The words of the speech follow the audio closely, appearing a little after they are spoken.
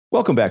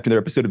Welcome back to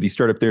another episode of the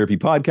Startup Therapy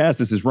Podcast.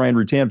 This is Ryan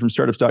Rutan from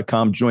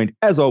Startups.com, joined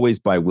as always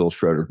by Will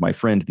Schroeder, my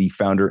friend, the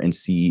founder and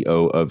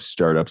CEO of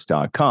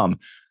Startups.com.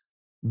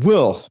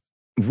 Will,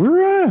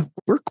 we're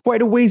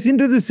quite a ways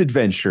into this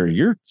adventure.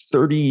 You're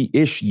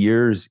 30-ish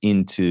years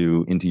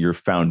into your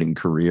founding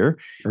career.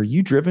 Are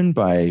you driven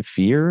by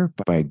fear,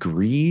 by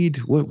greed?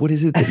 What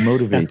is it that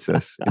motivates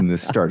us in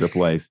this startup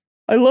life?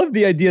 I love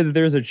the idea that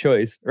there's a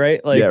choice,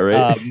 right? Yeah,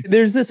 right.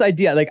 There's this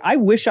idea, like, I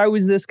wish I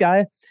was this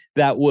guy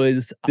that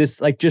was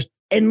this, like, just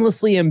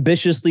endlessly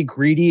ambitiously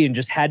greedy and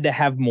just had to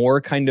have more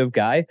kind of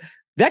guy.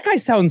 That guy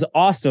sounds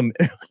awesome.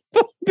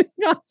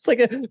 It's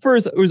like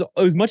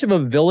as much of a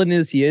villain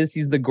as he is,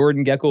 he's the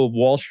Gordon Gekko of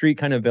Wall Street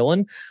kind of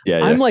villain.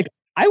 Yeah. I'm like,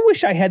 I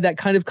wish I had that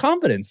kind of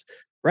confidence,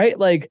 right?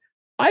 Like,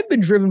 I've been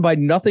driven by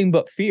nothing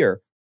but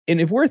fear. And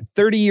if we're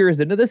 30 years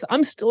into this,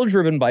 I'm still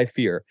driven by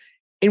fear.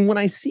 And when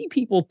I see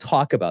people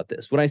talk about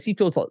this, when I see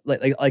people talk,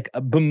 like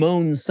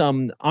bemoan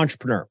some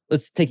entrepreneur,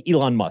 let's take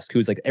Elon Musk,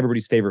 who's like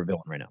everybody's favorite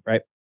villain right now,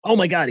 right? Oh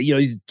my God,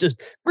 he's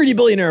just greedy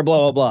billionaire,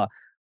 blah, blah, blah.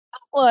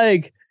 I'm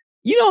like,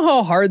 you know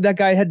how hard that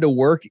guy had to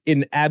work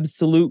in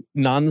absolute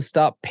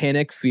nonstop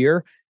panic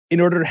fear in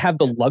order to have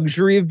the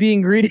luxury of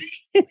being greedy?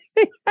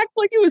 Act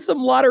like it was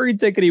some lottery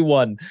ticket he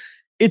won.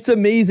 It's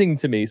amazing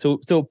to me. So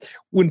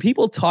when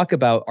people talk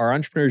about our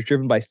entrepreneurs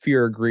driven by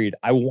fear or greed,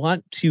 I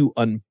want to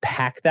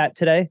unpack that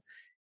today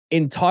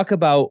and talk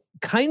about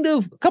kind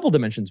of a couple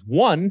dimensions.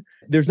 One,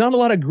 there's not a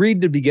lot of greed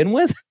to begin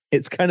with.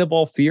 It's kind of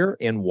all fear,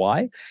 and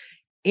why.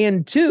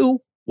 And two,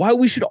 why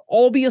we should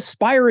all be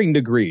aspiring to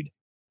greed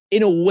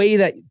in a way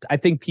that I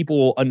think people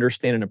will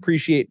understand and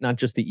appreciate, not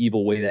just the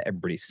evil way that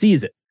everybody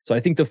sees it. So I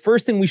think the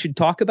first thing we should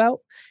talk about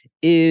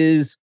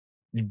is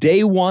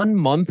day one,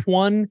 month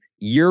one,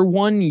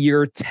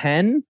 year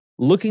 10,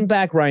 looking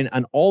back, Ryan,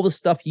 on all the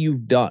stuff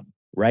you've done,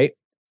 right?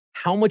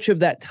 How much of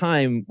that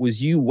time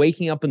was you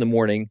waking up in the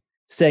morning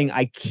saying,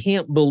 I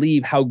can't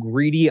believe how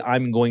greedy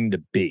I'm going to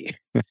be?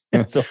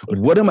 So,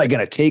 what am I going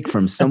to take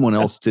from someone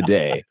else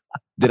today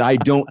that I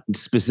don't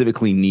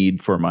specifically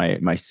need for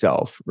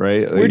myself,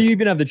 right? Where do you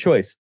even have the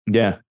choice?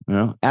 Yeah.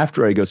 Well,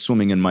 after I go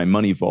swimming in my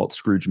money vault,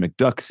 Scrooge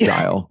McDuck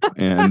style,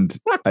 and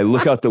I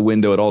look out the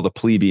window at all the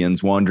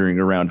plebeians wandering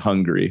around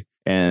hungry,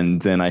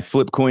 and then I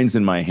flip coins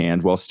in my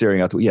hand while staring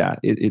out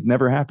it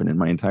never happened in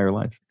my entire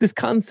life. This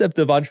concept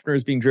of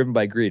entrepreneurs being driven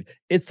by greed,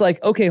 it's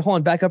like, okay, hold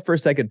on, back up for a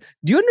second.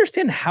 Do you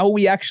understand how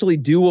we actually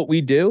do what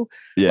we do?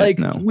 Yeah,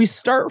 We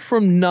start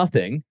from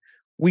nothing.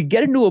 We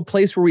get into a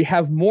place where we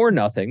have more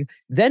nothing.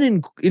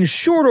 Then in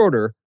short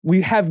order,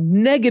 we have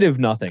negative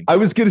nothing. I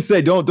was going to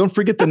say, don't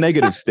forget the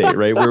negative state,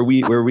 right? Where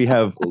we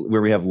have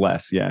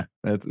less. Yeah.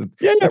 That's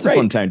a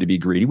fun time to be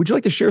greedy. Would you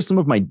like to share some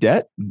of my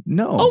debt?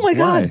 No. Oh my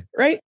God.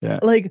 Right. Yeah.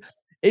 Like,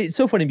 it's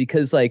so funny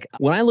because, like,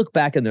 when I look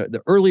back in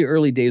the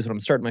early days when I'm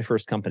starting my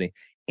first company,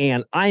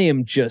 and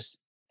I'm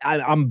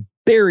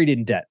buried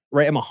in debt,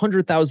 right? I'm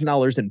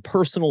 $100,000 in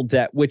personal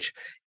debt, which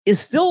is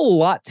still a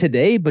lot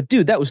today, but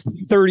dude, that was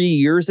 30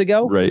 years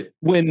ago, right?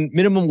 When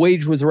minimum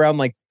wage was around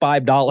like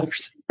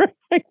 $5,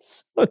 right?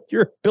 So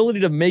your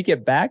ability to make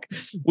it back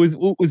was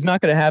not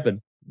going to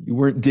happen. You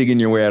weren't digging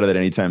your way out of that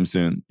anytime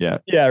soon. Yeah.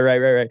 Yeah,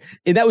 right.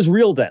 And that was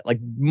real debt, like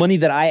money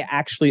that I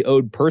actually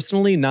owed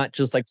personally, not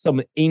just like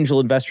some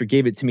angel investor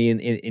gave it to me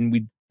and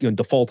we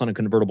default on a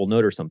convertible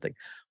note or something.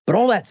 But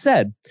all that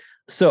said,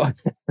 so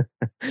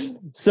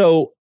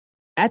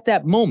at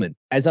that moment,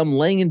 as I'm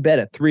laying in bed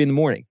at 3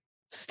 a.m,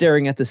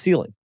 staring at the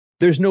ceiling,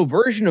 there's no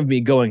version of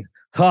me going,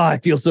 I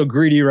feel so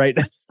greedy right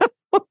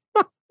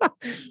now,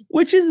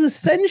 which is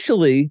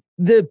essentially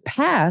the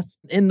path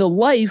and the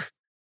life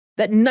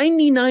that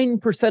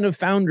 99% of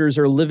founders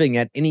are living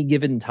at any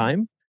given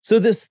time. So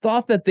this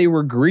thought that they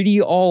were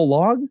greedy all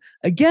along,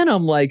 again,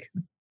 I'm like,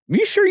 are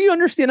you sure you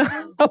understand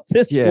how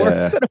this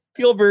works? I don't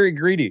feel very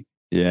greedy.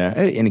 Yeah.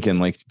 And again,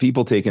 like,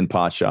 people taking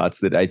pot shots,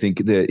 that I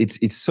think that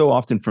it's so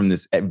often from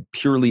this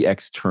purely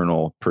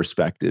external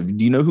perspective.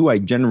 Do you know who I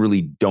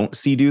generally don't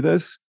see do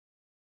this?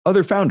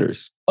 Other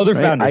founders.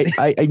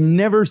 I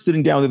never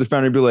sitting down with the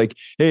founder and be like,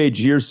 hey,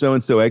 Jir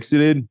so-and-so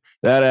exited.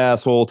 That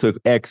asshole took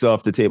X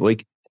off the table.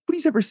 Like,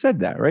 nobody's ever said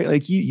that, right?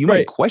 Like, you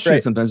might question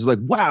it sometimes. It's like,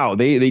 wow,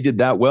 they did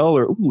that well,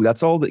 or ooh,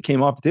 that's all that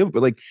came off the table.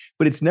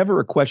 But it's never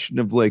a question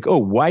of like, oh,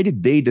 why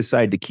did they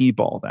decide to keep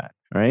all that?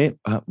 Right.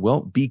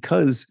 Well,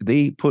 because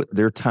they put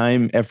their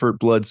time, effort,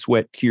 blood,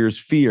 sweat, tears,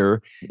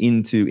 fear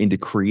into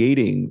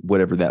creating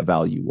whatever that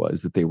value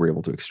was that they were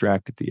able to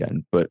extract at the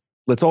end. But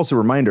let's also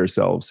remind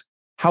ourselves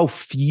how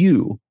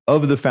few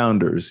of the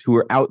founders who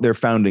are out there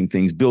founding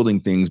things, building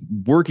things,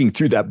 working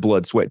through that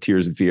blood, sweat,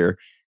 tears, and fear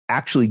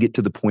actually get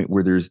to the point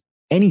where there's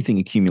anything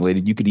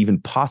accumulated you could even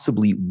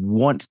possibly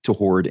want to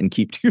hoard and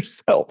keep to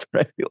yourself,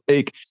 right?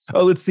 Like,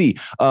 oh, let's see,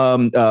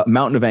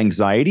 mountain of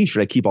anxiety.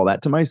 Should I keep all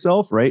that to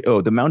myself, right?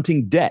 Oh, the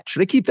mounting debt.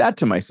 Should I keep that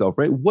to myself,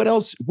 right? What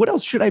else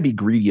should I be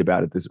greedy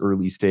about at this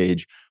early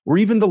stage or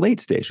even the late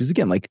stage? Because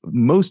again, like,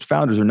 most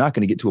founders are not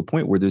going to get to a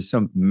point where there's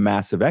some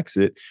massive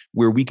exit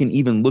where we can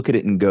even look at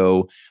it and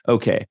go,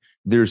 okay,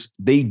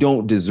 they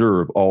don't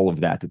deserve all of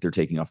that they're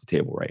taking off the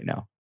table right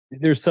now.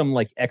 there's some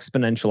like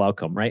exponential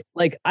outcome, right?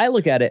 Like I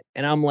look at it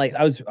and I'm like,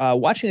 I was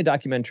watching a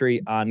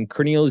documentary on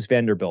Cornelius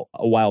Vanderbilt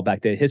a while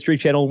back, the History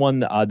Channel one,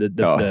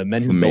 the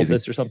men who built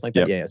this or something like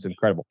that. Yeah, it's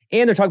incredible.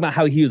 And they're talking about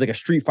how he was like a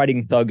street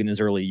fighting thug in his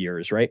early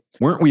years, right?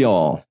 Weren't we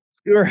all?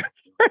 Right.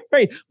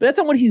 But that's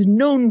not what he's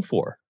known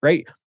for,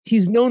 right?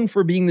 He's known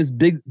for being this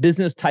big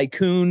business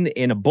tycoon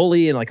and a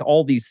bully and like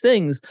all these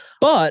things.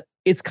 But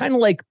it's kind of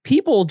like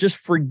people just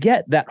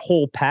forget that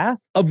whole path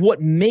of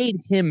what made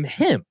him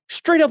him.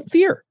 Straight up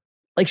fear,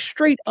 like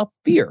straight up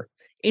fear.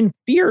 And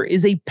fear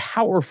is a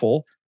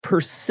powerful,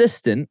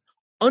 persistent,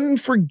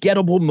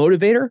 unforgettable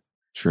motivator.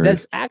 Sure.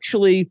 That's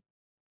actually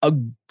a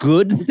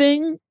good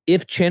thing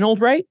if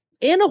channeled right,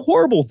 and a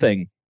horrible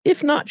thing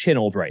if not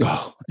channeled right.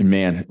 Oh,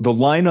 man, the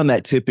line on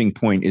that tipping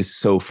point is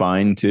so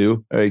fine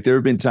too. Like there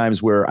have been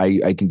times where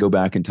I can go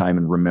back in time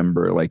and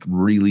remember like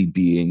really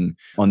being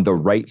on the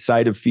right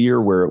side of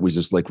fear, where it was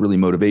just like really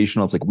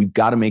motivational. It's like, we've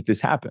got to make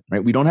this happen,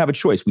 right? We don't have a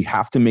choice. We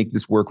have to make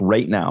this work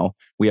right now.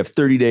 We have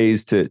 30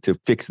 days to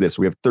fix this.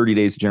 We have 30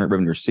 days to generate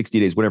revenue, or 60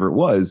 days, whatever it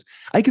was.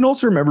 I can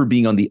also remember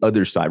being on the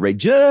other side, right?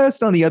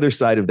 Just on the other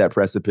side of that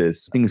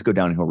precipice, things go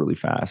downhill really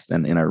fast.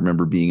 And I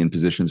remember being in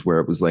positions where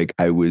it was like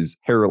I was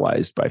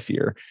paralyzed by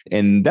fear.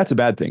 And that's a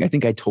bad thing. I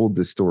think I told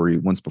this story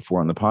once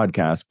before on the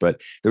podcast, but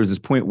there was this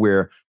point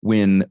where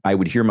when I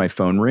would hear my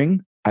phone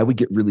ring, I would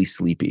get really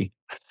sleepy.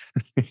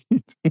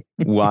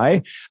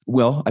 Why?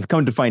 Well, I've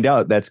come to find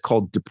out that's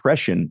called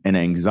depression and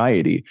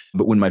anxiety.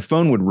 But when my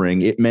phone would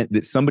ring, it meant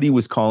that somebody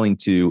was calling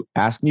to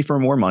ask me for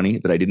more money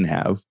that I didn't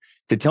have,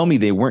 to tell me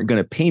they weren't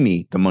going to pay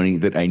me the money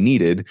that I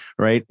needed,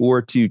 right? Or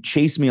to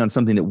chase me on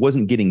something that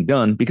wasn't getting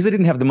done because I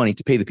didn't have the money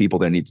to pay the people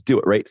that I need to do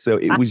it, right? So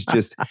it was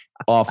just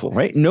awful,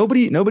 right?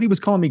 Nobody was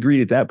calling me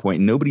greedy at that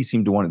point. Nobody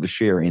seemed to want to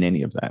share in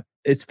any of that.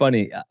 It's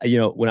funny,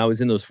 when I was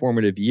in those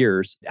formative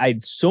years, I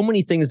had so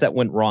many things that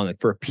went wrong.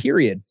 Like for a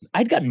period,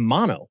 I'd gotten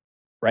mono,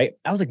 right?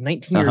 I was like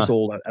 19 years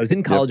old. I was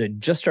in college. Yep. I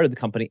just started the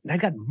company and I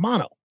got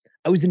mono.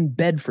 I was in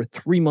bed for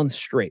 3 months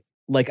straight.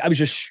 Like I was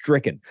just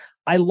stricken.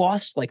 I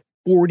lost like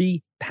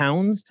 40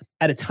 pounds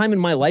at a time in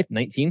my life,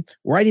 19,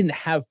 where I didn't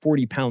have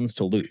 40 pounds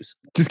to lose.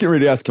 Just get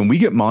ready to ask, can we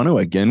get mono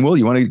again, Will?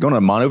 You want to go on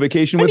a mono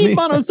vacation with me? I need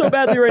mono so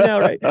badly right now,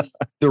 right?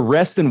 The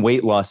rest and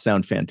weight loss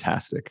sound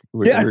fantastic.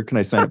 Where can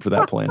I sign up for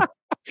that plan?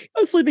 I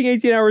was sleeping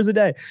 18 hours a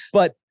day.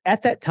 But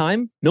at that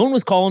time, no one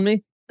was calling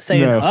me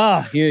saying,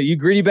 you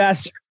greedy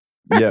bastard.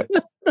 Yeah.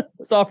 I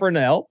was offering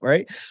to help,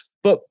 right?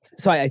 But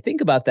so I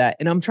think about that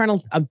and I'm trying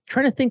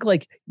to think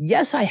like,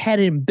 yes, I had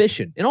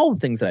ambition in all the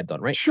things that I've done,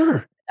 right?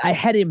 Sure. I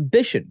had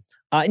ambition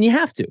and you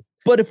have to.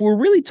 But if we're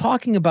really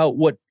talking about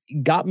what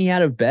got me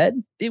out of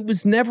bed, it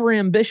was never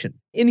ambition.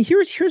 And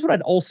here's what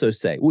I'd also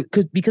say,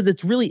 because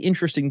it's really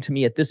interesting to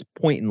me at this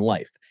point in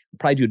life. I'll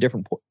probably do a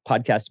different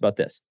podcast about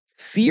this.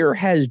 Fear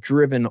has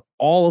driven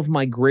all of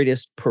my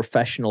greatest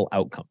professional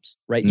outcomes,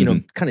 right?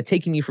 Mm-hmm. Kind of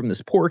taking me from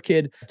this poor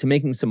kid to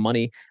making some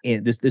money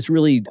and this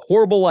really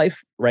horrible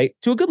life, right?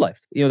 To a good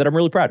life, that I'm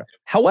really proud of.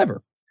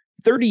 However,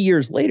 30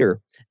 years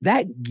later,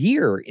 that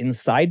gear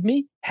inside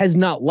me has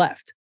not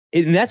left.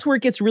 And that's where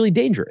it gets really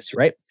dangerous,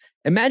 right?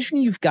 Imagine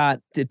you've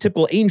got the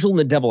typical angel and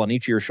the devil on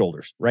each of your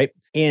shoulders, right?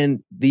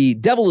 And the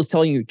devil is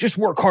telling you, just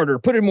work harder,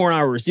 put in more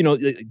hours,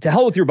 to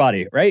hell with your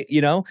body, right?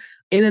 And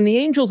then the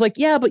angel's like,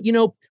 yeah, but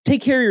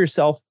take care of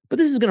yourself, but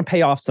this is going to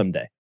pay off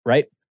someday,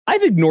 right?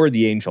 I've ignored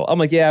the angel. I'm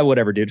like, yeah,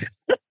 whatever, dude.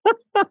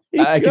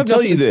 I can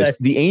tell you this,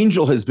 the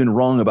angel has been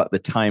wrong about the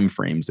time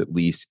frames, at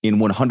least in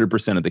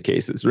 100% of the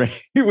cases,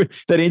 right?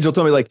 That angel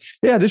told me like,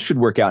 yeah, this should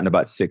work out in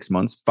about 6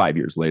 months, 5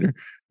 years later,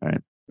 all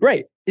right?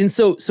 Right. And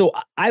so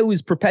I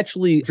was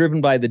perpetually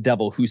driven by the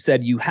devil who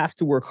said, you have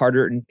to work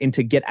harder and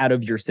to get out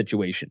of your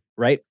situation.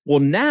 Right. Well,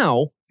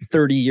 now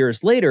 30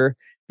 years later,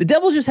 the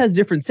devil just has a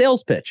different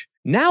sales pitch.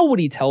 Now what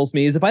he tells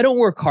me is if I don't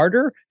work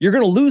harder, you're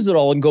going to lose it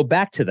all and go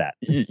back to that.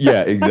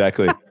 Yeah,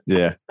 exactly.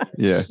 Yeah.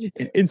 Yeah.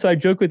 And so I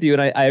joke with you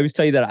and I always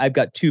tell you that I've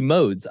got two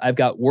modes. I've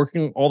got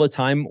working all the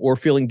time or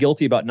feeling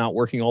guilty about not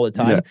working all the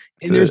time. Yeah,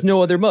 and there's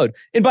no other mode.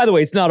 And by the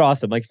way, it's not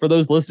awesome. Like for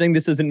those listening,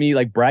 this isn't me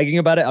like bragging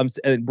about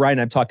it. Brian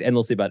and I've talked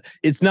endlessly about it.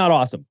 It's not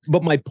awesome.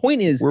 But my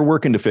point is we're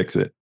working to fix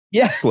it.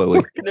 Yeah. Slowly.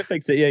 We're going to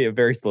fix it. Yeah,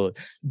 very slowly.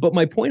 But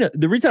my point,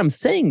 the reason I'm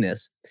saying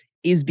this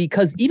is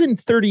because even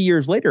 30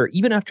 years later,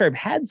 even after I've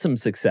had some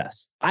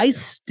success, I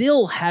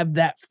still have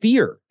that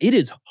fear. It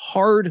is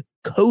hard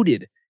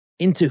coded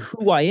into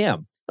who I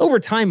am. Over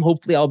time,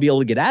 hopefully I'll be able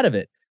to get out of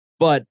it.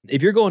 But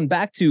if you're going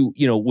back to,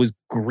 was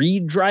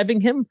greed driving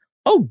him?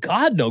 Oh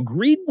God, no.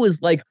 Greed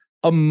was like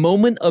a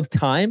moment of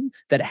time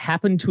that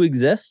happened to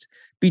exist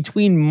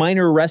between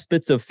minor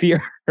respites of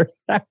fear.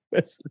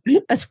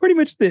 That's pretty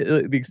much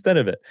the extent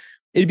of it.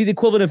 It'd be the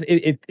equivalent of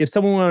if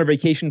someone went on a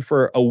vacation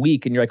for a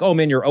week and you're like, oh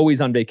man, you're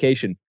always on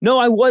vacation. No,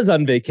 I was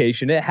on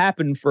vacation. It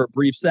happened for a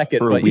brief second.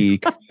 For a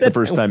week, the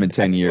first time in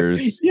 10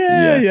 years.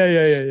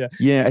 Yeah.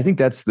 Yeah, I think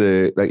that's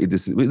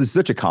this is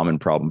such a common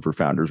problem for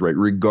founders, right?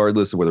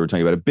 Regardless of whether we're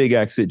talking about a big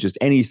exit, just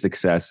any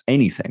success,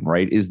 anything,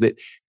 right? Is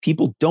that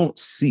people don't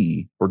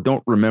see or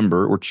don't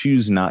remember or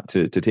choose not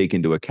to take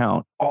into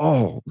account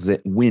all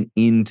that went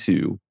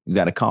into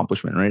that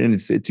accomplishment, right? And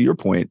it's to your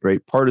point,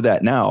 right? Part of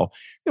that now,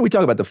 we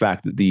talk about the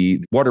fact that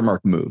the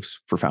watermark moves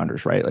for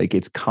founders, right? Like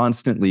it's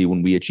constantly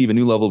when we achieve a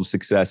new level of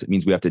success, it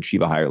means we have to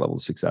achieve a higher level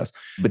of success.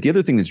 But the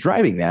other thing that's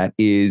driving that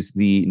is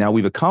now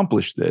we've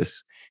accomplished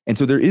this. And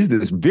so there is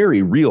this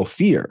very real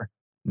fear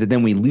that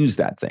then we lose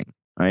that thing.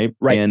 Right.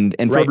 And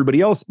for everybody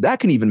else, that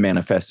can even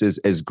manifest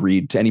as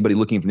greed to anybody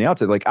looking from the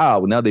outside, like,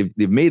 well, now they've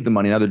made the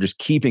money. Now they're just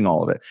keeping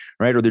all of it.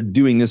 Right. Or they're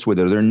doing this with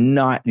it. Or they're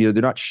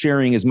not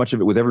sharing as much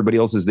of it with everybody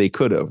else as they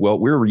could have. Well,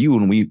 where were you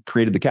when we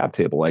created the cap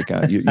table? Like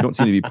you don't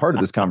seem to be part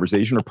of this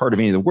conversation or part of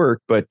any of the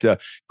work, but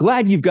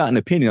glad you've got an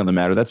opinion on the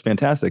matter. That's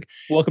fantastic.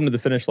 Welcome to the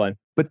finish line.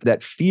 But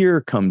that fear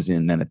comes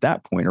in then at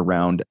that point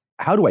around,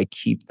 how do I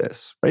keep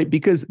this? Right.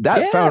 Because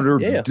that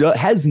founder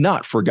has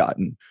not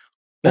forgotten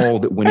all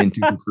that went into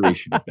the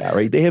creation of that,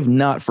 right? They have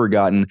not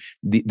forgotten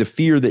the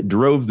fear that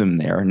drove them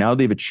there. Now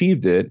they've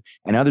achieved it.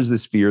 And now there's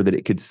this fear that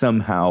it could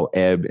somehow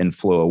ebb and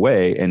flow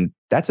away. And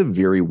that's a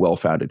very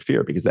well-founded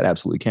fear because that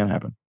absolutely can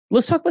happen.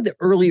 Let's talk about the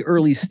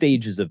early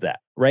stages of that,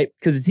 right?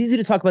 Because it's easy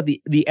to talk about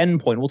the end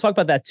point. We'll talk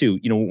about that too,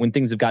 when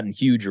things have gotten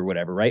huge or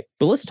whatever, right?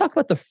 But let's talk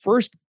about the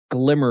first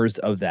glimmers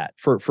of that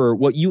for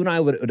what you and I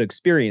would have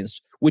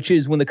experienced, which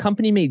is when the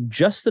company made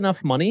just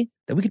enough money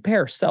that we could pay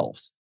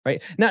ourselves.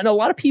 Right now, and a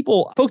lot of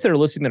people, folks that are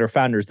listening that are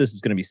founders, this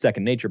is going to be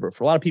second nature. But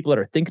for a lot of people that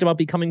are thinking about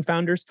becoming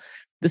founders,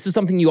 this is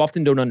something you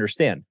often don't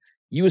understand.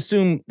 You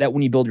assume that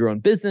when you build your own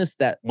business,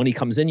 that money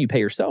comes in, you pay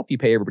yourself, you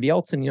pay everybody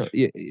else, and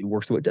it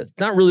works the way it does. It's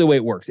not really the way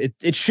it works.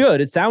 It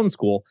should. It sounds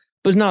cool,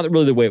 but it's not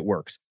really the way it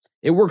works.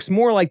 It works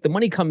more like the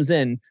money comes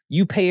in,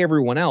 you pay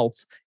everyone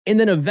else, and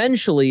then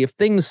eventually, if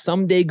things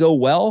someday go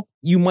well,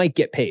 you might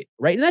get paid,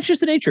 right? And that's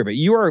just the nature of it.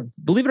 You are,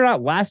 believe it or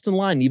not, last in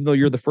line, even though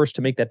you're the first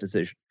to make that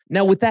decision.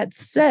 Now, with that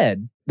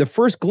said, the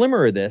first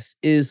glimmer of this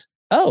is,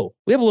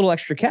 we have a little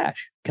extra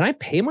cash. Can I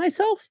pay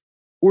myself?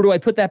 Or do I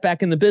put that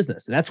back in the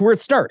business? And that's where it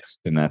starts.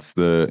 And that's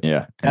where it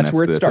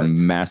starts. It's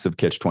a massive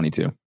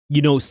catch-22.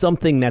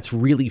 Something that's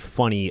really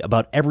funny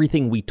about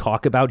everything we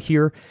talk about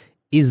here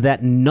is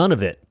that none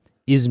of it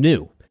is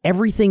new.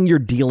 Everything you're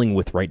dealing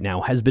with right now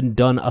has been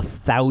done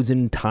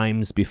 1,000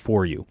 times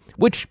before you,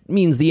 which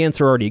means the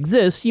answer already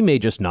exists. You may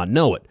just not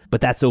know it, but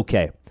that's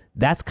okay.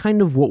 That's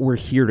kind of what we're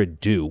here to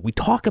do. We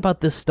talk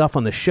about this stuff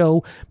on the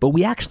show, but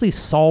we actually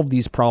solve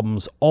these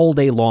problems all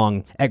day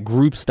long at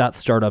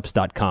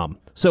groups.startups.com.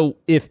 So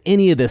if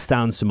any of this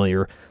sounds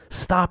familiar,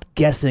 stop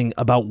guessing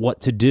about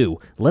what to do.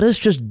 Let us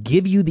just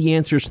give you the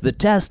answers to the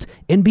test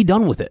and be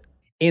done with it.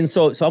 And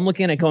so I'm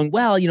looking at it going,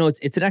 well,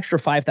 it's an extra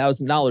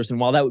 $5,000. And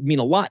while that would mean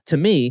a lot to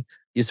me,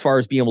 as far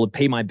as being able to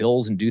pay my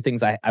bills and do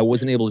things I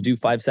wasn't able to do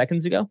 5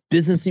 seconds ago,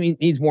 business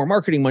needs more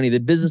marketing money.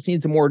 The business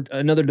needs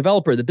another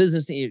developer. The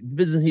business needs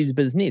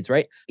business needs,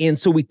 right? And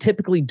so we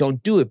typically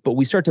don't do it, but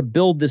we start to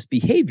build this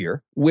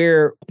behavior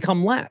where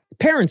come last.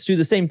 Parents do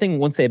the same thing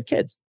once they have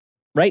kids,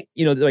 right?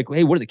 They're like,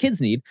 hey, what do the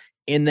kids need?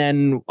 And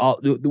then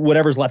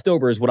whatever's left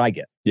over is what I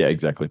get. Yeah,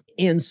 exactly.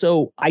 And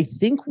so I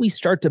think we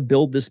start to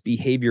build this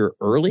behavior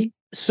early,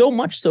 so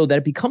much so that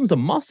it becomes a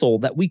muscle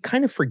that we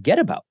kind of forget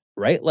about,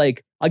 right?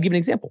 Like, I'll give you an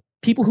example.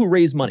 People who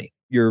raise money,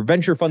 your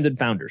venture funded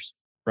founders,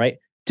 right?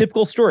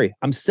 Typical story.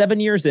 I'm 7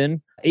 years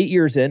in, 8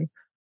 years in.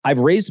 I've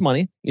raised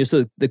money.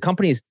 So the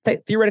company has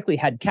theoretically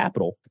had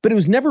capital, but it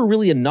was never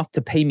really enough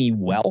to pay me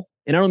well.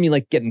 And I don't mean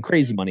like getting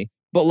crazy money,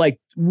 but like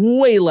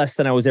way less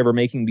than I was ever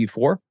making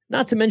before.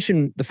 Not to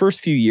mention the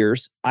first few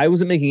years, I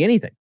wasn't making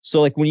anything.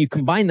 So like when you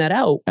combine that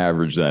out,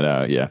 average that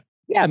out, yeah.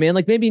 Yeah, man.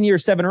 Like maybe in year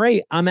 7 or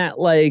 8, I'm at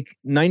like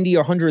 $90,000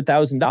 or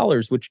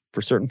 $100,000, which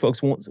for certain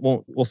folks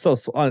will still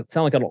sound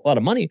like a lot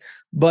of money.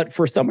 But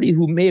for somebody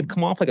who may have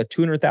come off like a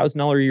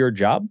 $200,000 a year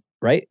job,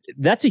 right?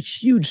 That's a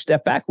huge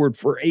step backward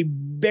for a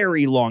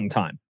very long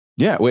time.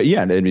 Yeah, well,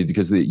 yeah, I mean,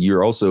 because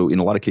you're also, in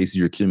a lot of cases,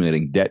 you're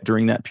accumulating debt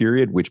during that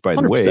period, which, by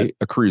the 100%. Way,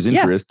 accrues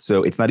interest. Yeah.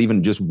 So it's not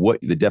even just what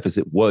the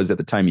deficit was at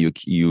the time you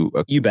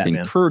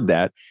incurred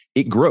that,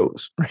 it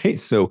grows, right?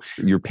 So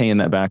you're paying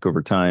that back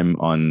over time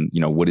on,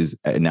 what is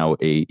now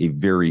a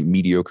very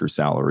mediocre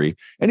salary.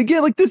 And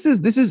again, like this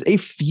is a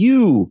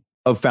few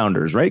of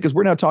founders, right? Because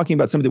we're now talking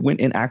about somebody that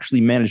went and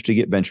actually managed to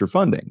get venture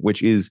funding,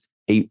 which is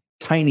a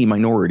tiny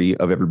minority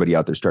of everybody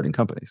out there starting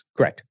companies.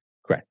 Correct.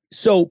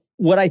 So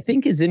what I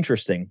think is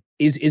interesting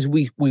is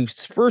we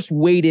first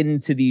wade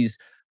into these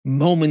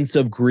moments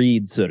of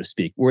greed, so to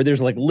speak, where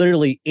there's like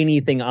literally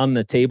anything on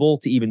the table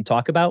to even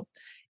talk about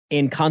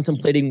and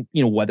contemplating,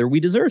 whether we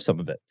deserve some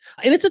of it.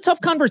 And it's a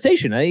tough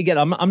conversation. Again,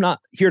 I'm not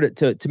here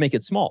to make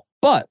it small,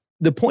 but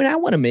the point I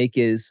want to make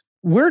is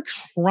we're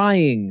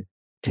trying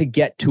to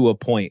get to a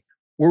point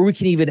where we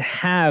can even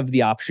have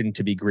the option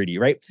to be greedy,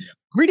 right? Yeah.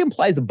 Greed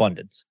implies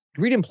abundance.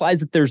 Greed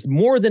implies that there's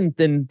more than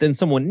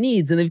someone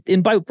needs,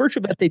 and by virtue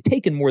of that, they've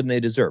taken more than they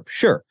deserve.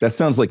 Sure. That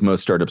sounds like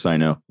most startups I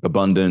know.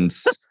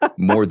 Abundance,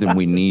 more than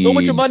we need. So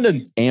much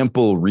abundance.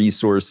 Ample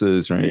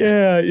resources, right?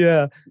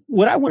 Yeah.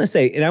 What I want to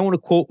say, and I want to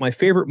quote my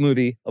favorite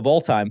movie of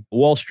all time,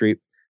 Wall Street,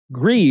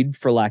 greed,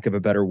 for lack of a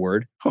better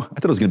word. Oh, I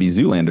thought it was going to be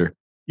Zoolander.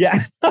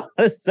 Yeah.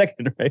 A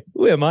second, right?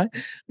 Who am I?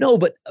 No,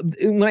 but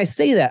when I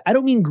say that, I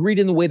don't mean greed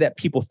in the way that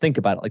people think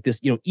about it, like this,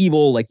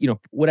 evil, like,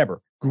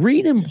 whatever.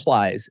 Greed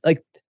implies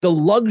like the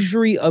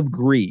luxury of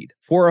greed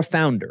for a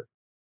founder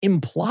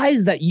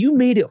implies that you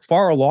made it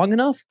far along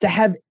enough to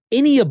have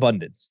any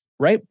abundance,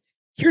 right?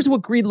 Here's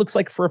what greed looks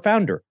like for a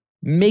founder: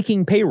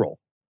 making payroll,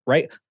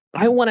 right?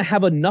 I want to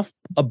have enough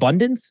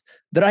abundance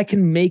that I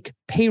can make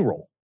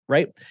payroll,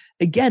 right?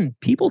 Again,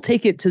 people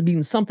take it to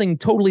mean something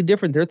totally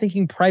different. They're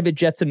thinking private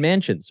jets and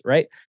mansions,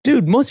 right?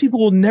 Dude, most people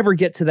will never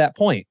get to that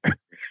point.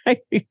 Right?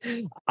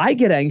 I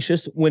get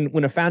anxious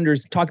when a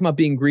founder's talking about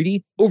being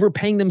greedy,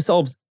 overpaying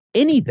themselves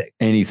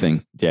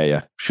anything.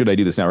 Yeah. Should I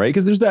do this now? Right.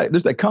 Because there's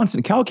that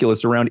constant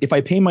calculus around, if I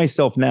pay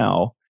myself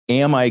now,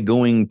 am I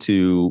going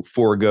to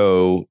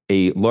forego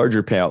a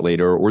larger payout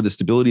later, or the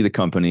stability of the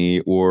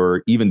company,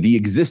 or even the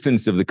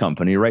existence of the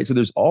company? Right. So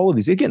there's all of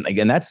these, again,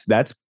 that's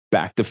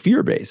back to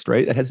fear-based,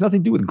 right? It has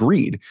nothing to do with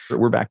greed.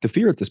 We're back to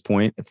fear at this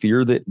point,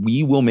 fear that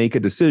we will make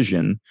a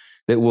decision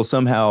that will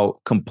somehow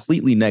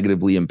completely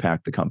negatively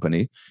impact the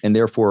company and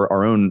therefore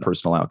our own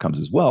personal outcomes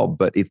as well.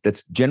 But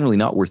that's generally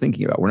not what we're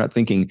thinking about. We're not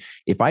thinking,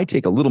 if I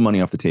take a little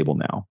money off the table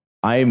now,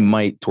 I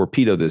might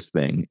torpedo this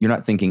thing. You're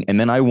not thinking, and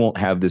then I won't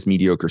have this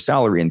mediocre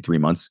salary in 3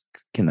 months.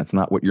 Again, that's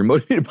not what you're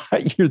motivated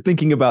by. You're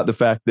thinking about the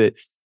fact that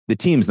the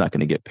team's not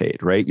going to get paid,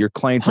 right? Your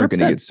clients aren't going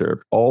to get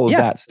served. All of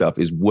that stuff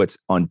is what's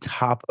on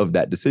top of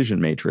that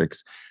decision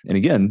matrix. And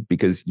again,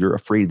 because you're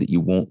afraid that you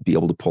won't be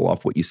able to pull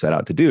off what you set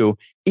out to do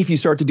if you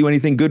start to do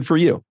anything good for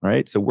you,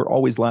 right? So we're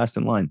always last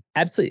in line.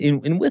 Absolutely.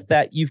 And with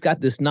that, you've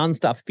got this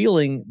nonstop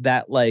feeling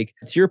that, like,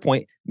 to your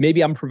point,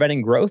 maybe I'm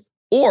preventing growth,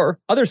 or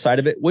other side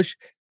of it, which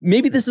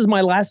maybe this is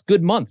my last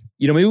good month.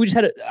 Maybe we just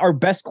had our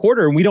best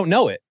quarter and we don't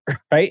know it,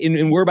 right?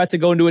 And we're about to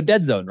go into a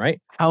dead zone, right?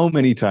 How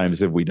many times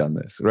have we done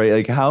this, right?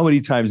 Like, how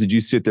many times did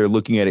you sit there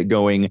looking at it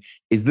going,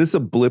 is this a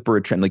blip or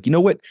a trend? Like, you know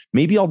what?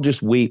 Maybe I'll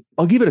just wait.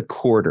 I'll give it a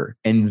quarter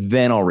and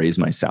then I'll raise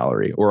my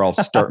salary, or I'll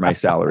start my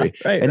salary.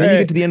 And then you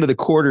get to the end of the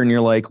quarter and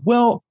you're like,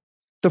 well,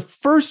 the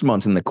first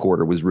month in the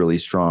quarter was really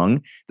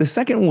strong. The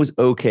second one was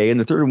okay. And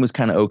the third one was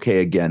kind of okay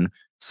again.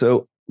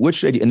 So what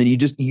should I do? And then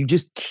you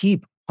just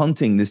keep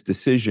hunting this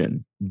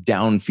decision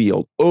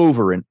downfield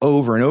over and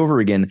over and over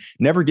again,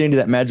 never getting to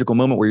that magical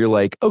moment where you're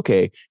like,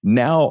 okay,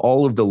 now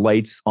all of the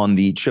lights on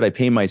the should I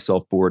pay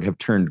myself board have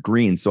turned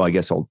green, so I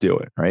guess I'll do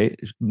it, right?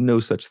 There's no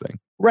such thing.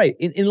 Right.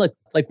 And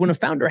like when a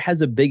founder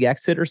has a big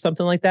exit or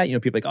something like that,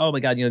 people are like, oh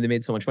my God, they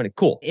made so much money.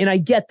 Cool. And I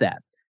get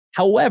that.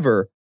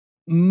 However,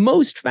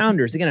 most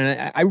founders, again,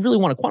 and I really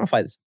want to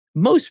quantify this,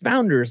 most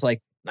founders, like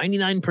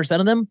 99%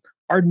 of them,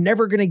 are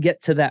never going to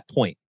get to that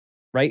point.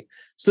 Right.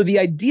 So the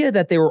idea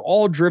that they were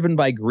all driven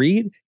by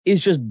greed is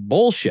just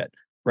bullshit.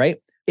 Right.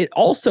 It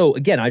also,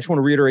 again, I just want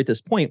to reiterate this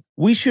point.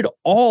 We should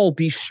all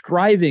be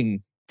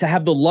striving to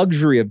have the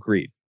luxury of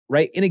greed.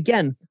 Right. And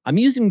again, I'm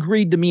using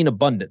greed to mean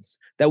abundance,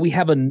 that we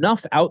have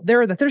enough out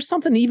there that there's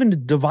something even to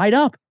divide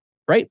up.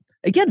 Right.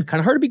 Again, kind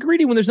of hard to be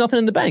greedy when there's nothing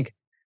in the bank.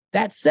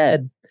 That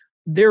said,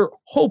 there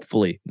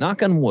hopefully,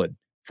 knock on wood,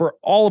 for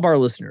all of our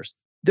listeners,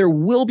 there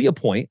will be a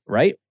point,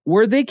 right,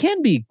 where they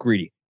can be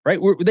greedy. Right?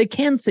 Where they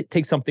can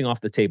take something off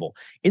the table.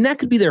 And that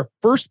could be their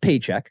first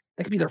paycheck.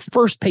 That could be their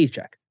first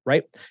paycheck,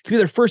 right? It could be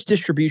their first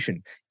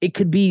distribution. It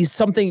could be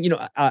something,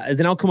 as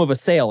an outcome of a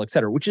sale, et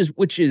cetera,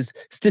 which is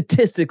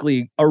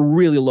statistically a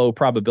really low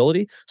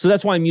probability. So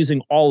that's why I'm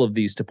using all of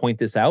these to point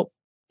this out.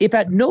 If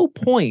at no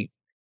point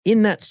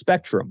in that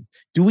spectrum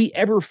do we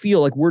ever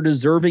feel like we're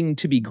deserving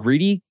to be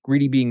greedy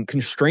being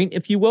constraint,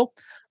 if you will,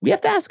 we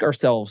have to ask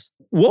ourselves,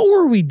 what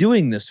were we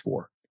doing this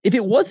for? If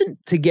it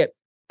wasn't to get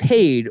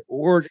paid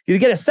or to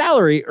get a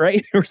salary,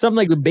 right, or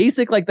something like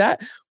basic like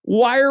that,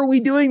 why are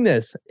we doing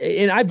this?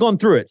 And I've gone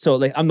through it, so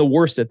like I'm the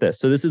worst at this.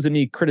 So this isn't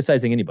me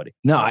criticizing anybody.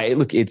 No,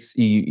 look, it's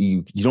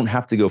you don't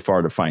have to go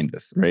far to find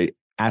this, right?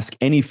 Ask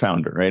any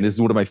founder, right? This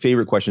is one of my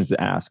favorite questions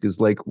to ask: is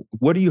like,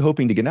 what are you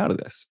hoping to get out of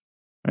this,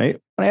 right?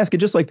 And I ask it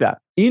just like that.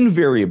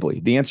 Invariably,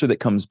 the answer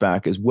that comes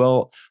back is,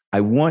 well,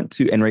 I want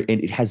to, and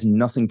it has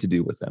nothing to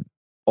do with them.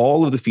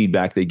 All of the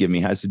feedback they give me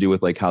has to do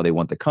with like how they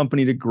want the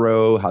company to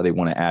grow, how they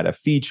want to add a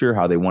feature,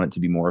 how they want it to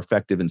be more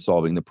effective in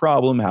solving the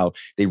problem, how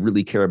they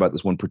really care about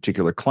this one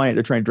particular client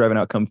they're trying to drive an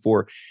outcome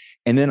for.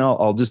 And then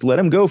I'll just let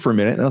them go for a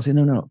minute and I'll say,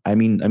 no. I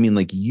mean,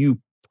 like,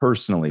 you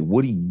personally,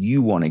 what do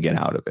you want to get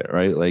out of it?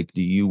 Right? Like,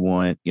 do you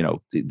want,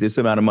 this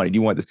amount of money? Do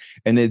you want this?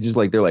 And they're just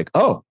like, they're like,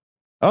 oh,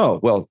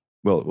 well,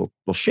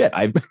 shit.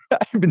 I've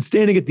been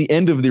standing at the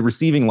end of the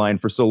receiving line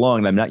for so long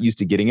and I'm not used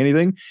to getting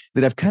anything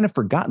that I've kind of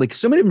forgotten. Like,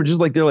 some of them are just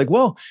like, they're like,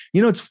 well,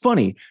 it's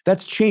funny.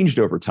 That's changed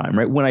over time,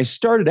 right? When I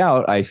started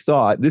out, I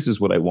thought this is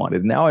what I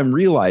wanted. Now I'm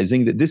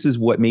realizing that this is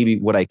what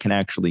I can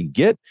actually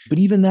get. But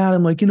even that,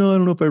 I'm like, I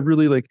don't know if I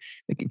really like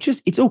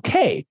it's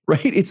okay,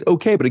 right? It's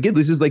okay. But again,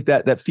 this is like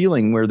that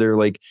feeling where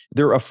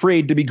they're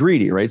afraid to be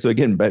greedy, right? So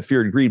again,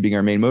 fear and greed being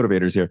our main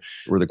motivators here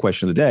were the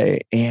question of the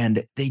day.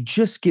 And they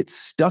just get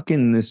stuck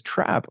in this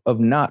trap of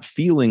not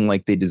feeling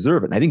like they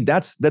deserve it. And I think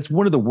that's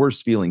one of the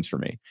worst feelings for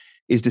me,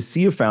 is to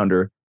see a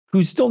founder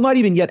who's still not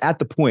even yet at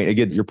the point,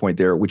 again, your point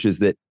there, which is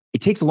that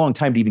it takes a long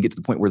time to even get to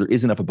the point where there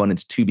is enough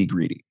abundance to be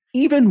greedy.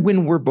 Even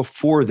when we're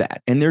before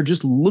that and they're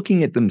just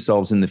looking at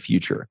themselves in the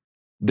future,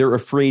 they're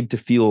afraid to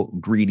feel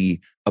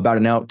greedy about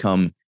an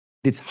outcome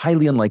that's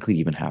highly unlikely to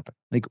even happen.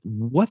 Like,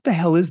 what the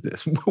hell is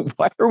this?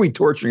 Why are we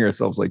torturing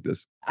ourselves like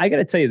this? I got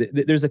to tell you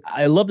that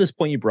I love this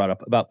point you brought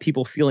up about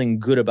people feeling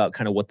good about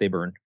kind of what they've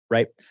earned,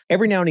 right?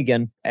 Every now and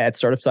again at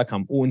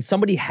startups.com, when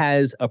somebody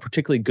has a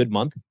particularly good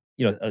month,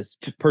 a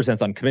person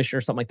that's on commission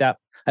or something like that,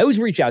 I always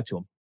reach out to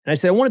them and I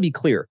say, I want to be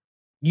clear.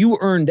 You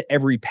earned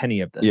every penny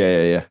of this.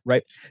 Yeah.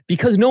 Right?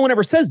 Because no one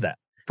ever says that.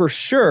 For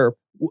sure,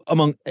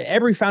 among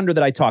every founder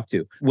that I talk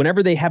to,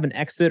 whenever they have an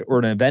exit or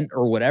an event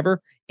or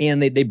whatever,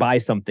 and they buy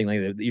something,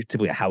 like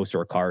typically a house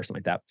or a car or something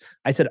like that,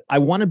 I said, I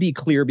want to be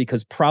clear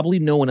because probably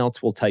no one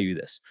else will tell you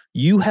this.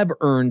 You have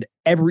earned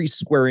every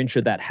square inch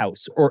of that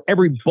house or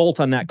every bolt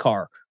on that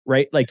car,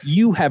 right? Like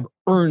you have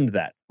earned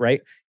that,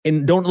 right?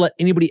 And don't let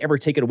anybody ever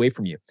take it away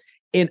from you.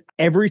 And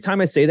every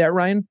time I say that,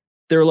 Ryan,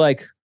 they're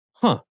like,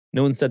 huh,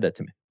 no one said that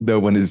to me. No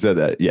one has said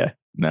that. Yeah,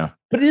 no.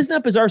 But isn't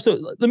that bizarre? So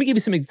let me give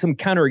you some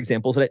counter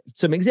examples,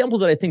 some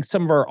examples that I think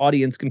some of our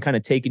audience can kind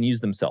of take and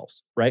use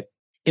themselves, right?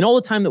 In all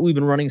the time that we've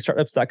been running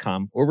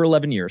startups.com, over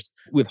 11 years,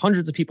 we have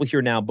hundreds of people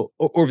here now, but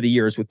over the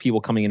years with people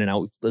coming in and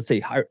out, let's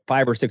say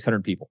 500 or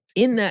 600 people.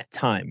 In that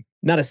time,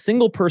 not a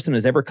single person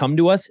has ever come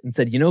to us and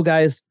said,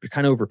 guys, you're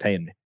kind of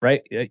overpaying me,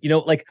 right?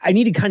 Like I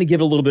need to kind of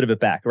give a little bit of it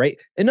back, right?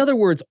 In other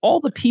words,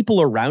 all the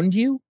people around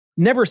you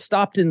never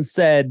stopped and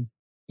said,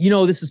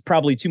 this is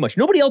probably too much.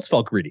 Nobody else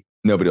felt greedy.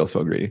 Nobody else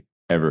felt greedy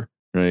ever,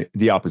 right?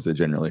 The opposite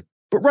generally.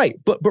 But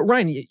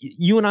Ryan,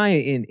 you and I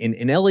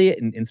and Elliot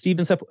and Steve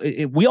and stuff,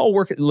 we all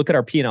look at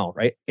our P&L,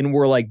 right? And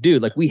we're like,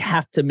 dude, like we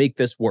have to make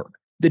this work.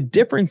 The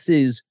difference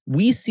is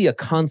we see a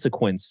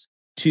consequence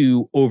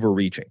to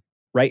overreaching,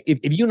 right?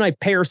 If you and I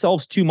pay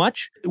ourselves too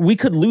much, we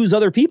could lose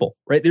other people,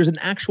 right? There's an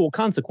actual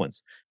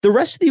consequence. The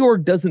rest of the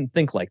org doesn't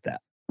think like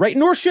that. Right?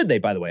 Nor should they,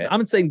 by the way. I'm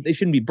not saying they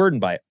shouldn't be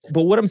burdened by it.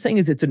 But what I'm saying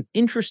is it's an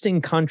interesting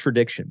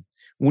contradiction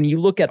when you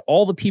look at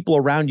all the people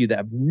around you that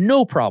have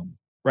no problem,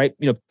 right?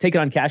 Take it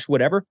on cash,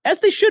 whatever, as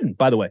they shouldn't,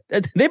 by the way.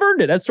 They've earned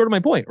it. That's sort of my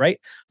point, right?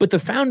 But the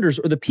founders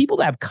or the people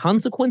that have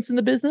consequence in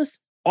the business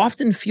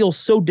often feel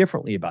so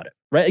differently about it,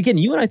 right? Again,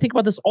 you and I think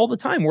about this all the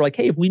time. We're like,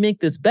 hey, if we make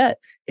this bet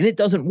and it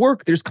doesn't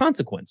work, there's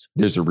consequence.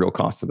 There's a real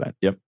cost to that.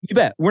 Yep. You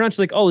bet. We're not just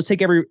like, oh, let's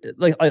take every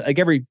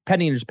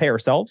penny and just pay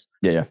ourselves.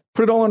 Yeah.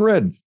 Put it all on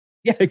red.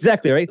 Yeah,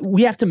 exactly, right?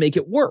 We have to make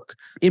it work.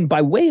 And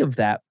by way of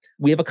that,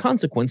 we have a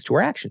consequence to our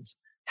actions.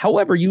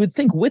 However, you would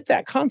think with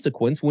that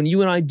consequence, when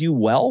you and I do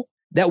well,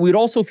 that we'd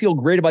also feel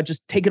great about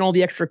just taking all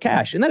the extra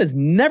cash. And that is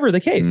never the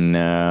case.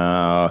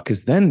 No,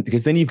 because then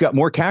you've got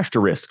more cash to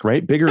risk,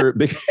 right? Bigger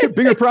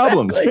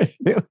problems.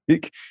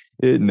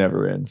 It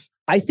never ends.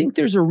 I think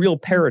there's a real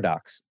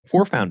paradox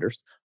for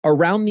founders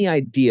around the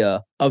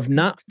idea of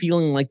not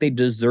feeling like they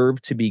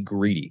deserve to be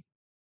greedy.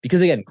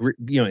 Because again,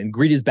 and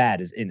greed is bad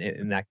is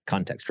in that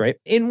context, right?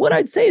 And what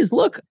I'd say is,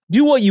 look,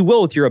 do what you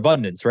will with your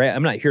abundance, right?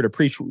 I'm not here to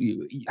preach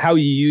how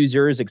you use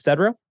yours,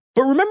 etc.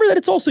 But remember that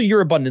it's also your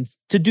abundance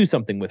to do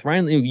something with,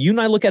 right? You and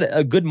I look at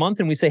a good month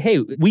and we say,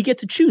 hey, we get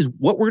to choose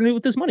what we're going to do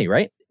with this money,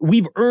 right?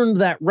 We've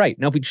earned that right.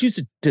 Now, if we choose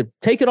to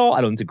take it all,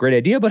 I don't think it's a great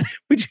idea, but if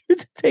we choose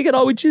to take it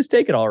all, we choose to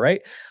take it all, right?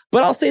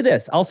 But I'll say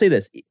this,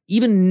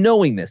 even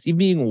knowing this, even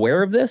being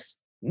aware of this,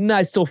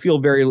 I still feel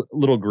very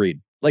little greed.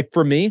 Like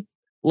for me,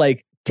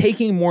 like,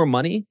 taking more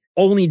money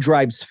only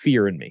drives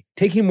fear in me.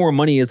 Taking more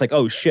money is like,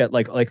 oh shit,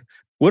 like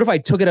what if I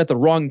took it at the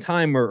wrong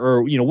time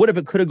or what if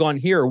it could have gone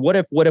here? Or what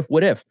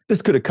if?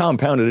 This could have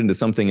compounded into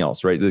something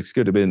else, right? This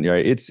could have been,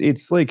 right?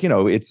 It's like,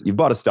 you've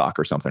bought a stock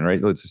or something,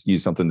 right? Let's just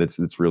use something that's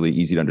really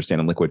easy to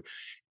understand and liquid.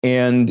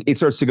 And it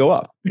starts to go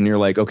up and you're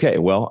like, okay,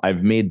 well,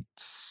 I've made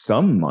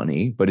some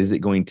money, but is it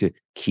going to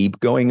keep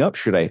going up?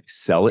 Should I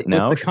sell it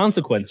now? What's the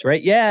consequence,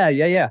 right?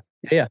 Yeah.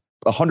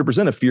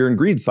 100% a fear and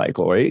greed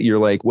cycle, right? You're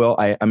like, well,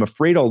 I'm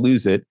afraid I'll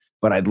lose it,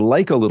 but I'd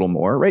like a little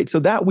more, right? So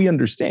that we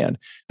understand.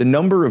 The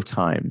number of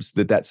times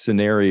that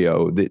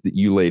scenario that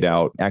you laid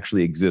out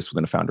actually exists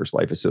within a founder's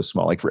life is so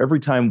small. Like for every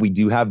time we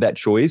do have that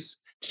choice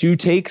to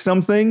take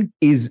something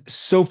is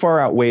so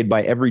far outweighed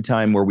by every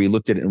time where we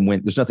looked at it and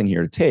went, there's nothing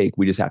here to take.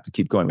 We just have to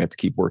keep going. We have to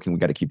keep working. We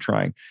got to keep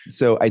trying.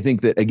 So I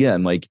think that,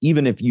 again, like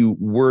even if you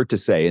were to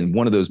say in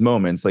one of those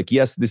moments, like,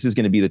 yes, this is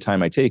going to be the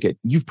time I take it,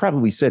 you've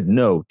probably said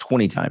no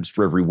 20 times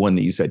for every one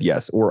that you said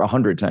yes, or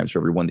 100 times for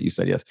every one that you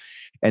said yes.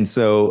 And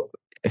so,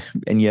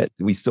 and yet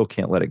we still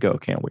can't let it go,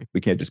 can't we?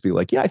 We can't just be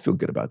like, yeah, I feel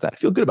good about that. I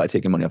feel good about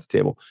taking money off the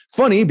table.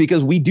 Funny,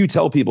 because we do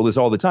tell people this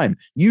all the time.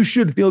 You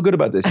should feel good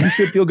about this. You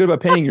should feel good about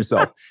paying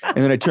yourself. And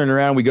then I turn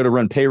around, we go to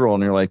run payroll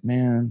and you're like,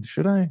 man,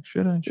 should I?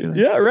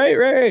 Yeah,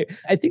 right.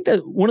 I think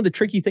that one of the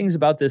tricky things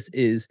about this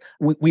is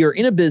we are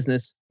in a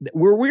business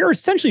where we are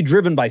essentially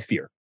driven by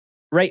fear.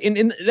 Right.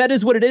 And that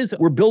is what it is.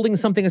 We're building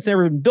something that's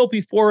never been built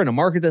before in a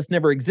market that's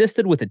never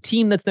existed with a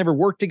team that's never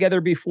worked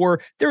together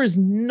before. There is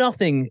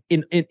nothing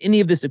in any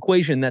of this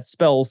equation that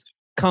spells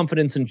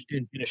confidence and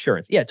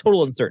assurance. Yeah,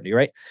 total uncertainty.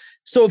 Right.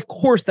 So, of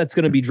course, that's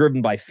going to be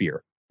driven by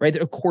fear. Right.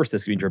 Of course,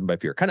 that's going to be driven by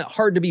fear. Kind of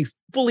hard to be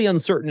fully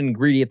uncertain and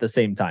greedy at the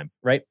same time.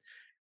 Right.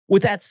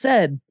 With that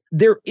said,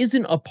 there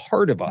isn't a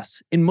part of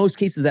us in most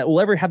cases that will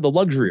ever have the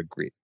luxury of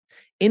greed.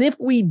 And if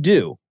we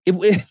do, if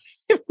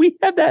we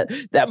have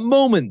that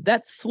moment,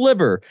 that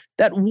sliver,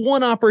 that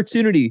one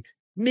opportunity,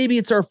 maybe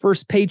it's our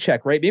first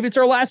paycheck, right? Maybe it's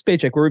our last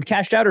paycheck where we've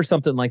cashed out or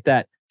something like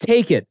that.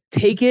 Take it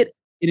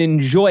and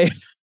enjoy it.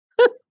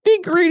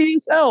 Be greedy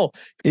as hell.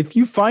 If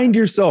you find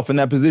yourself in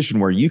that position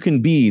where you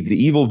can be the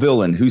evil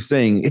villain who's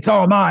saying, it's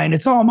all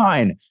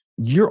mine,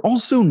 you're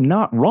also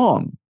not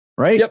wrong,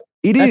 right? Yep.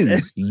 It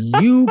is.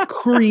 You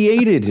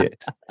created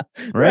it,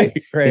 right?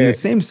 In the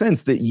same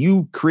sense that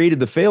you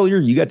created the failure,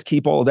 you got to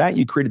keep all of that.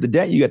 You created the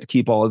debt, you got to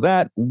keep all of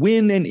that.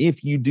 When and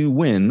if you do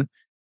win,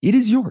 it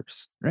is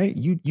yours, right?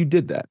 You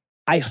did that.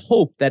 I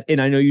hope that,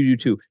 and I know you do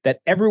too,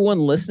 that everyone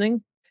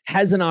listening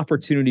has an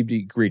opportunity to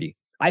be greedy.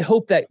 I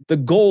hope that the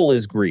goal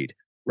is greed,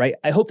 right?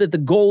 I hope that the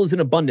goal is in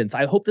abundance.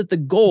 I hope that the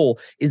goal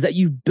is that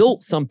you've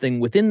built something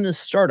within this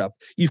startup.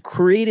 You've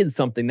created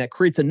something that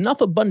creates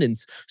enough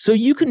abundance so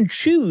you can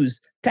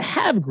choose to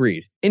have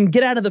greed and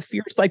get out of the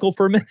fear cycle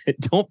for a minute.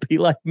 Don't be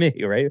like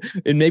me, right?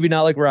 And maybe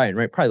not like Ryan,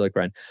 right? Probably like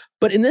Ryan.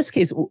 But in this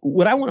case,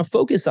 what I want to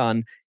focus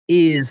on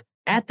is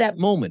at that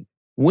moment,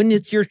 when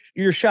it's your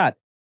shot,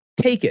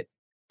 take it.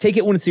 Take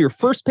it when it's your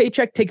first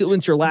paycheck. Take it when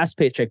it's your last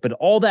paycheck. But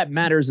all that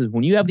matters is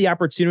when you have the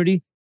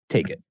opportunity,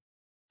 take it.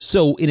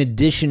 So in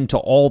addition to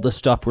all the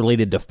stuff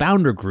related to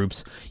founder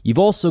groups, you've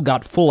also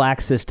got full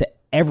access to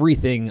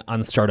everything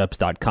on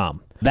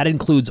startups.com. That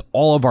includes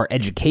all of our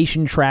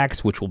education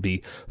tracks, which will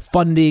be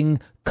funding,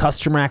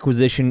 customer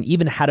acquisition,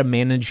 even how to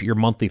manage your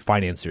monthly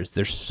financiers.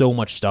 There's so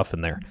much stuff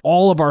in there.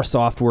 All of our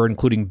software,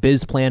 including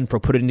BizPlan for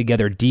putting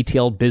together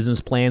detailed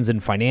business plans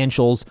and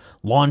financials,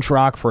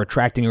 LaunchRock for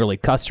attracting early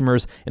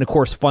customers, and of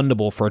course,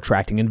 Fundable for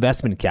attracting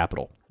investment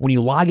capital. When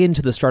you log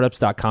into the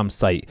startups.com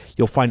site,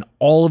 you'll find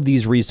all of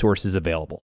these resources available.